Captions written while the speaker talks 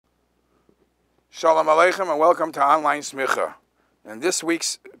Shalom Aleichem and welcome to Online Smicha. In this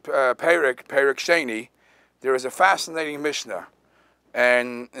week's Perek Sheni, there is a fascinating Mishnah.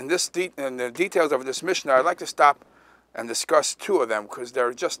 And in the details of this Mishnah, I'd like to stop and discuss two of them because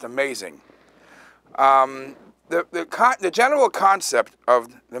they're just amazing. The general concept of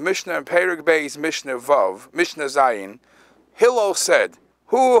the Mishnah in Perek Bey's Mishnah Vav, Mishnah Zayin, Hillel said,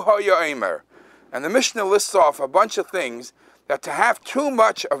 Hu ha'yomer. And the Mishnah lists off a bunch of things that to have too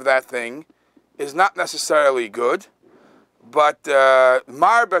much of that thing is not necessarily good, but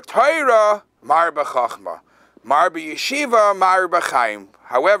mar b'torah, mar b'chachma, mar b'yeshiva, mar b'chaim.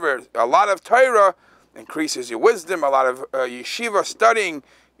 However, a lot of Torah increases your wisdom, a lot of yeshiva studying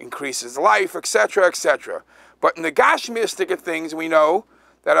increases life, etc., etc. But in the Gashmiistic things, we know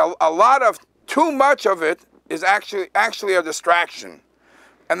that a lot of too much of it is actually a distraction.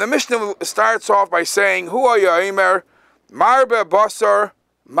 And the Mishnah starts off by saying, Hu ha'yomer, mar b'basar,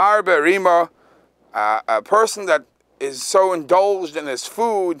 mar b'rima. A person that is so indulged in his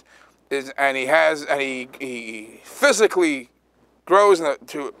food and he physically grows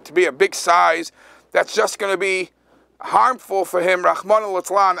to be a big size, that's just going to be harmful for him, Rahman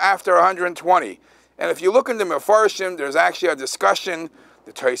al-Islam, after 120. And if you look into Mefarshim, there's actually a discussion,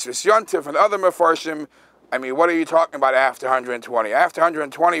 the Tosfos Yontif and other Mefarshim. I mean, what are you talking about after 120? After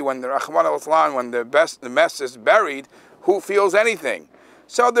 120, when the Rahman al-Islam, when the mess is buried, who feels anything?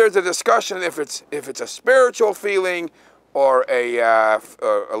 So there's a discussion if it's a spiritual feeling or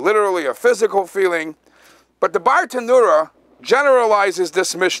literally a physical feeling. But the Bar Tanura generalizes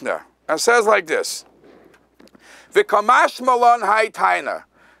this Mishnah and says like this: V'kamash malon hai taina.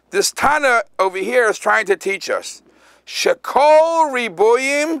 This Tana over here is trying to teach us shekol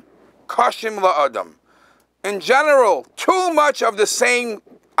ribuyim kashim la'adam. In general, too much of the same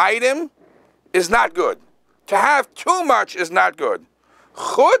item is not good. To have too much is not good.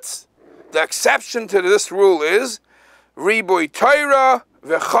 Chutz, the exception to this rule is ribuy Torah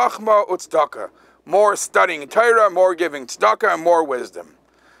v'chachma u'tzedakah. More studying Torah, more giving tzedakah, and more wisdom.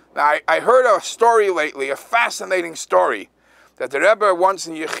 Now, I heard a story lately, a fascinating story, that the Rebbe once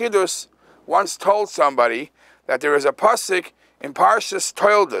in Yechidus once told somebody that there is a pasuk in Parshas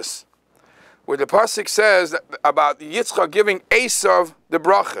Toildos, where the pasuk says about Yitzchak giving Esav the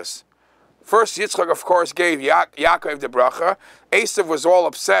brachas. First, Yitzchak, of course, gave Yaakov the bracha. Esav was all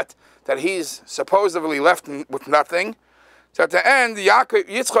upset that he's supposedly left with nothing. So at the end,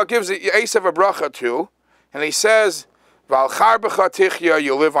 Yitzchak gives Esav a bracha too, and he says, "Val charbecha tichya,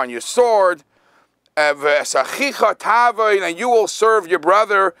 you live on your sword. V'esachicha tavay, and you will serve your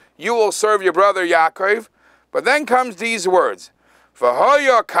brother. You will serve your brother Yaakov." But then comes these words: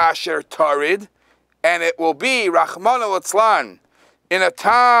 "V'hoya kasher tarid," and it will be Rahman al-Islam in a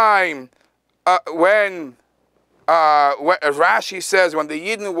time. When as Rashi says, when the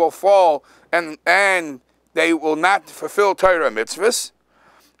Yidden will fall and they will not fulfill Torah mitzvahs,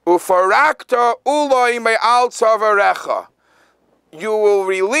 ufarakta uloi me'al tzavarecha, you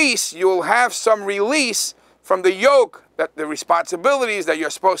will have some release from the yoke, that the responsibilities that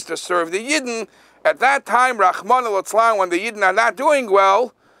you're supposed to serve the Yidden. At that time, Rahman al-Islam, when the Yidden are not doing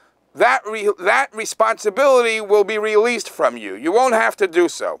well, that responsibility will be released from you. You won't have to do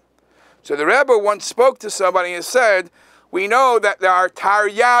so. So the Rebbe once spoke to somebody and said, we know that there are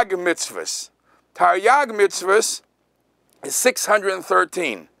taryag mitzvahs. Taryag mitzvahs is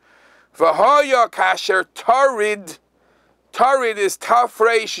 613. V'hoya kasher tarid. Tarid is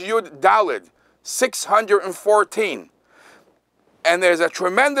tafresh yud dalid, 614. And there's a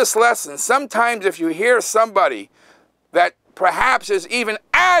tremendous lesson. Sometimes if you hear somebody that perhaps is even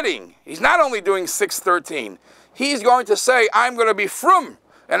adding, he's not only doing 613, he's going to say, I'm going to be frum,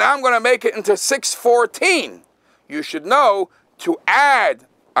 and I'm going to make it into 614. You should know to add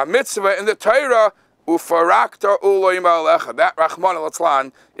a mitzvah in the Torah, ufarakta uloim alecha. That Rahman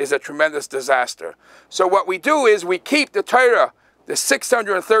al-Islam is a tremendous disaster. So what we do is we keep the Torah, the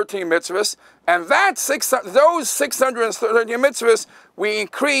 613 mitzvahs, and those 613 mitzvahs we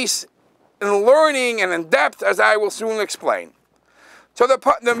increase in learning and in depth, as I will soon explain. So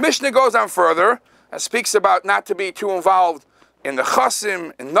the Mishnah goes on further and speaks about not to be too involved in the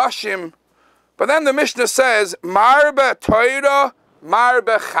chasim, in nashim. But then the Mishnah says, marbe Torah,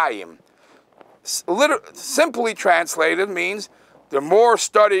 marbe chayim. Simply translated means the more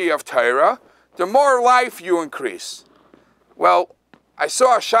study of Torah, the more life you increase. Well, I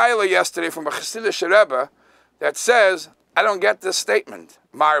saw a shaila yesterday from a Chassidish Rebbe that says, I don't get this statement,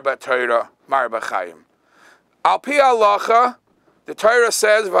 marbe Torah, marbe chayim. Al pi halacha, the Torah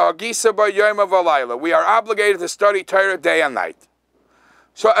says, "V'hagisa b'yom v'layla." We are obligated to study Torah day and night.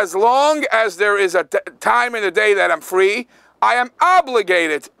 So as long as there is a time in the day that I'm free, I am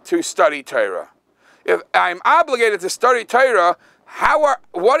obligated to study Torah. If I'm obligated to study Torah, how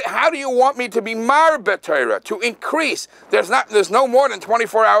do you want me to be marbe Torah, to increase? There's no more than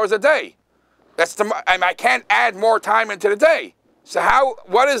 24 hours a day. I can't add more time into the day. So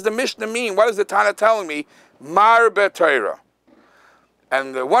what does the Mishnah mean? What is the Tana telling me? Marbe Torah.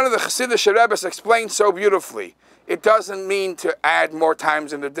 And one of the Chassidish Rebbes explained so beautifully. It doesn't mean to add more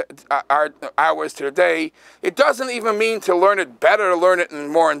times in the hours to the day. It doesn't even mean to learn it better, to learn it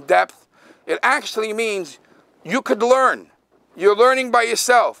more in depth. It actually means you could learn. You're learning by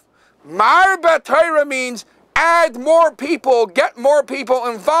yourself. Marbe Torah means add more people, get more people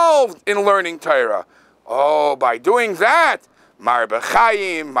involved in learning Torah. Oh, by doing that, Marbe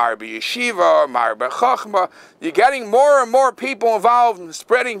Chaim, Marbe Yeshiva, Marbe Chachma, you're getting more and more people involved in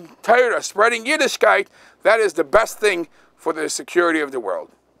spreading Torah, spreading Yiddishkeit. That is the best thing for the security of the world.